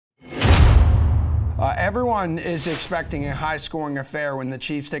Everyone is expecting a high-scoring affair when the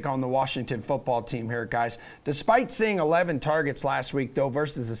Chiefs take on the Washington football team here, guys. Despite seeing 11 targets last week, though,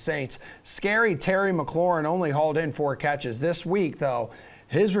 versus the Saints, scary Terry McLaurin only hauled in 4 catches. This week, though,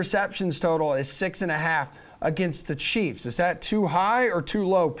 his receptions total is 6.5 against the Chiefs. Is that too high or too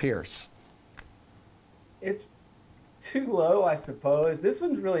low, Pearce? It's too low, I suppose. This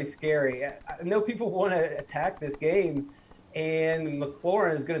one's really scary. I know people want to attack this game, and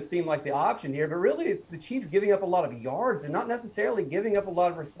McLaurin is going to seem like the option here, but really it's the Chiefs giving up a lot of yards and not necessarily giving up a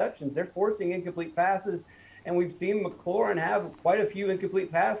lot of receptions. They're forcing incomplete passes, and we've seen McLaurin have quite a few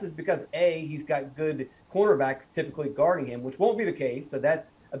incomplete passes because, A, he's got good cornerbacks typically guarding him, which won't be the case, so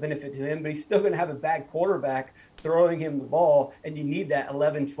that's a benefit to him, but he's still going to have a bad quarterback throwing him the ball, and you need that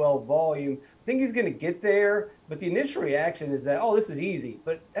 11-12 volume. I think he's going to get there, but the initial reaction is that, oh, this is easy.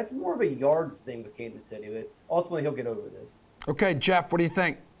 But that's more of a yards thing with Kansas City. But ultimately, he'll get over this. Okay, Geoff, what do you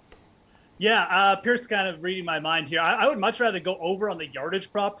think? Yeah, Pearce kind of reading my mind here. I would much rather go over on the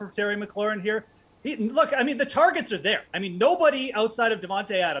yardage prop for Terry McLaurin here. Look, I mean, the targets are there. I mean, nobody outside of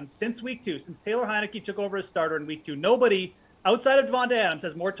Davante Adams since week 2, since Taylor Heineke took over as starter in week 2, nobody outside of Davante Adams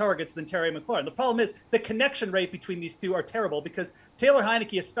has more targets than Terry McLaurin. The problem is the connection rate between these two are terrible because Taylor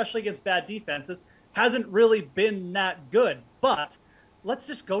Heineke, especially against bad defenses, hasn't really been that good. But let's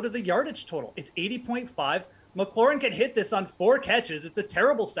just go to the yardage total. It's 80.5. McLaurin can hit this on 4 catches. It's a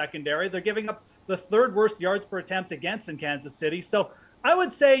terrible secondary. They're giving up the 3rd worst yards per attempt against in Kansas City. So I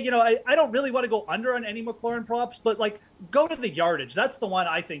would say, I don't really want to go under on any McLaurin props, but go to the yardage. That's the one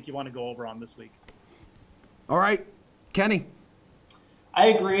I think you want to go over on this week. All right, Kenny. I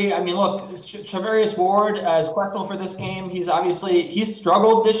agree. I mean, look, Charvarius Ward is questionable for this game. He's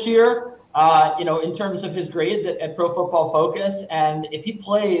struggled this year, in terms of his grades at Pro Football Focus. And if he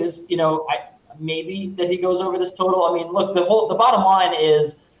plays, maybe that he goes over this total. I mean, look, the bottom line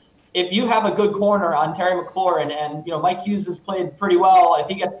is if you have a good corner on Terry McLaurin and, Mike Hughes has played pretty well, if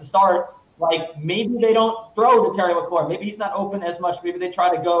he gets to start, maybe they don't throw to Terry McLaurin. Maybe he's not open as much. Maybe they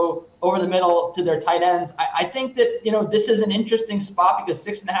try to go over the middle to their tight ends. I think that, this is an interesting spot because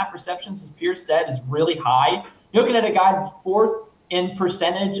 6.5 receptions, as Pearce said, is really high. You're looking at a guy 4th in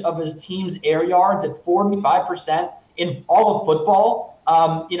percentage of his team's air yards at 45% in all of football.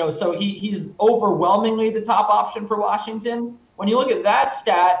 So he's overwhelmingly the top option for Washington. When you look at that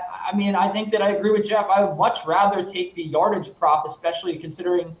stat, I mean, I think that I agree with Geoff. I would much rather take the yardage prop, especially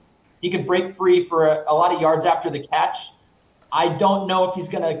considering he could break free for a lot of yards after the catch. I don't know if he's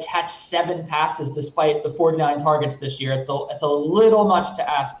going to catch 7 passes despite the 49 targets this year. It's a little much to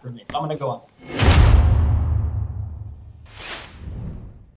ask for me, so I'm going to go on.